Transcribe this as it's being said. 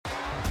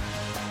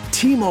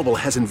T-Mobile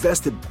has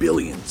invested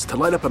billions to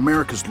light up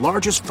America's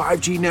largest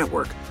 5G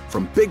network,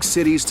 from big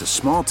cities to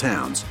small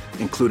towns,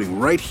 including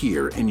right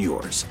here in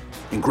yours.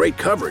 And great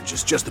coverage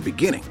is just the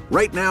beginning.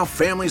 Right now,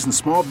 families and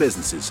small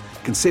businesses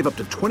can save up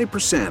to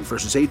 20%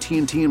 versus AT&T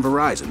and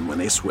Verizon when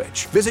they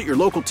switch. Visit your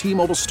local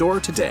T-Mobile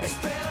store today.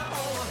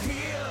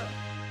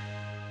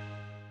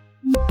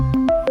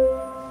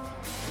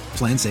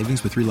 Plan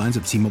savings with 3 lines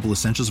of T-Mobile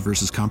Essentials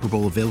versus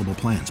comparable available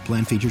plans.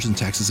 Plan features and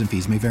taxes and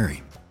fees may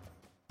vary.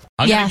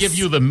 I'm going to give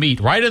you the meat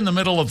right in the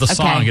middle of the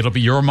song. It'll be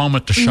your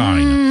moment to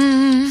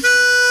shine.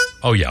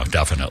 Oh, yeah,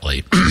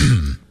 definitely.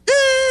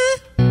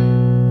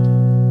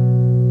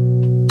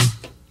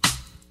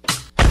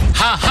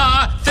 Ha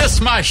ha, this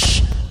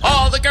mush.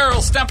 All the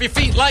girls stamp your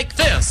feet like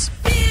this.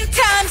 Few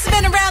times I've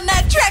been around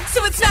that track,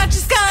 so it's not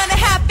just gonna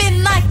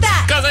happen like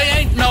that. 'Cause I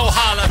ain't no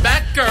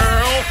hollaback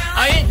girl.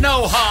 I ain't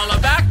no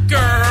hollaback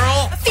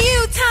girl. A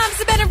few times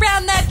I've been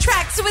around that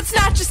track, so it's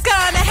not just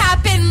gonna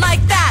happen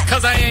like that.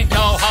 'Cause I ain't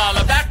no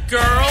hollaback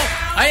girl.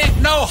 I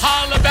ain't no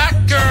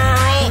hollaback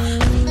girl.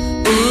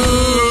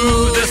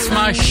 Ooh, this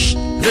mush,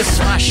 this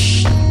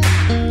mush.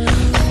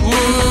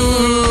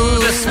 Ooh,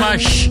 this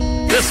mush,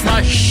 this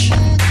mush.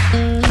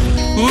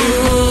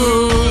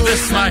 Ooh,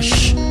 this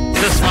mush,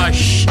 this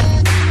mush.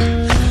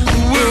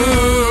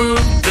 Ooh,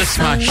 this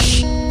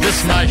mush,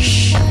 this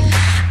mush.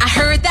 I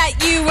heard that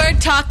you were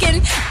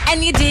talking,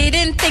 and you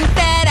didn't think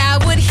that I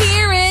would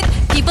hear it.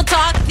 People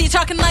talk, you're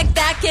talking like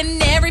that,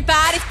 getting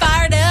everybody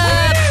fired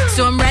up.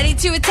 So I'm ready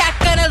to attack,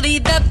 gonna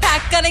lead the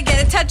pack, gonna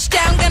get a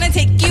touchdown, gonna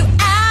take you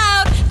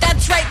out.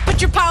 That's right,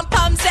 put your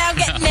pom-poms down,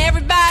 getting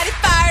everybody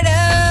fired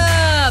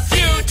up.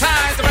 Few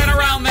times I've been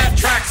around that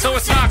track, so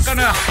it's not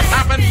gonna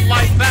happen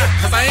like that.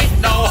 'Cause I ain't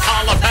no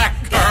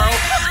hollaback girl.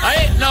 I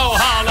ain't no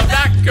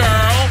hollaback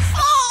girl.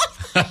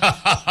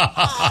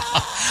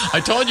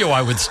 I told you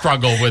I would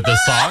struggle with this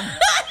song.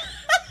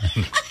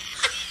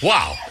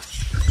 Wow.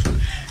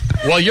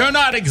 Well, you're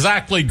not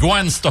exactly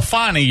Gwen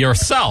Stefani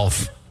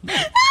yourself. All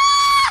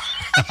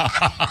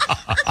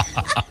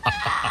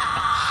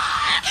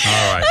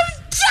right. I'm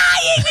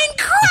dying and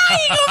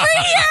crying over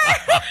here.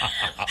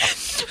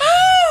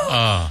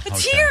 Okay.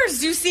 Tears.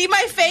 Do you see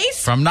my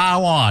face? From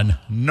now on,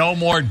 no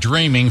more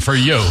dreaming for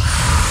you.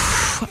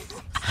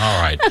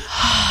 All right.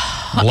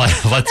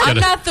 Let's get I'm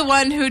not the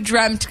one who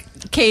dreamt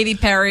Katy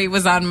Perry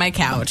was on my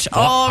couch.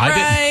 Well, all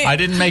right. I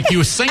didn't make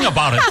you sing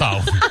about it,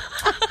 though.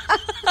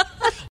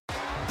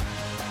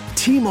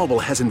 T-Mobile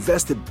has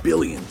invested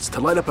billions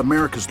to light up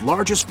America's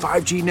largest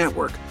 5G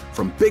network,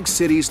 from big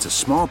cities to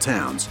small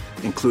towns,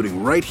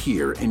 including right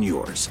here in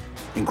yours.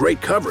 And great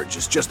coverage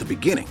is just the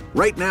beginning.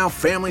 Right now,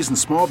 families and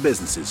small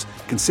businesses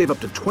can save up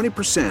to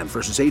 20%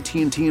 versus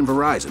AT&T and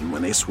Verizon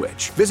when they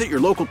switch. Visit your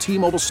local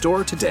T-Mobile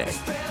store today.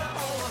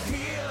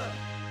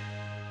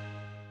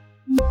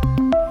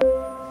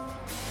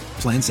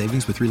 Plan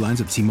savings with 3 lines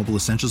of T-Mobile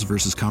Essentials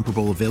versus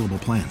comparable available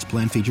plans.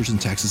 Plan features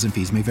and taxes and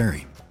fees may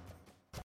vary.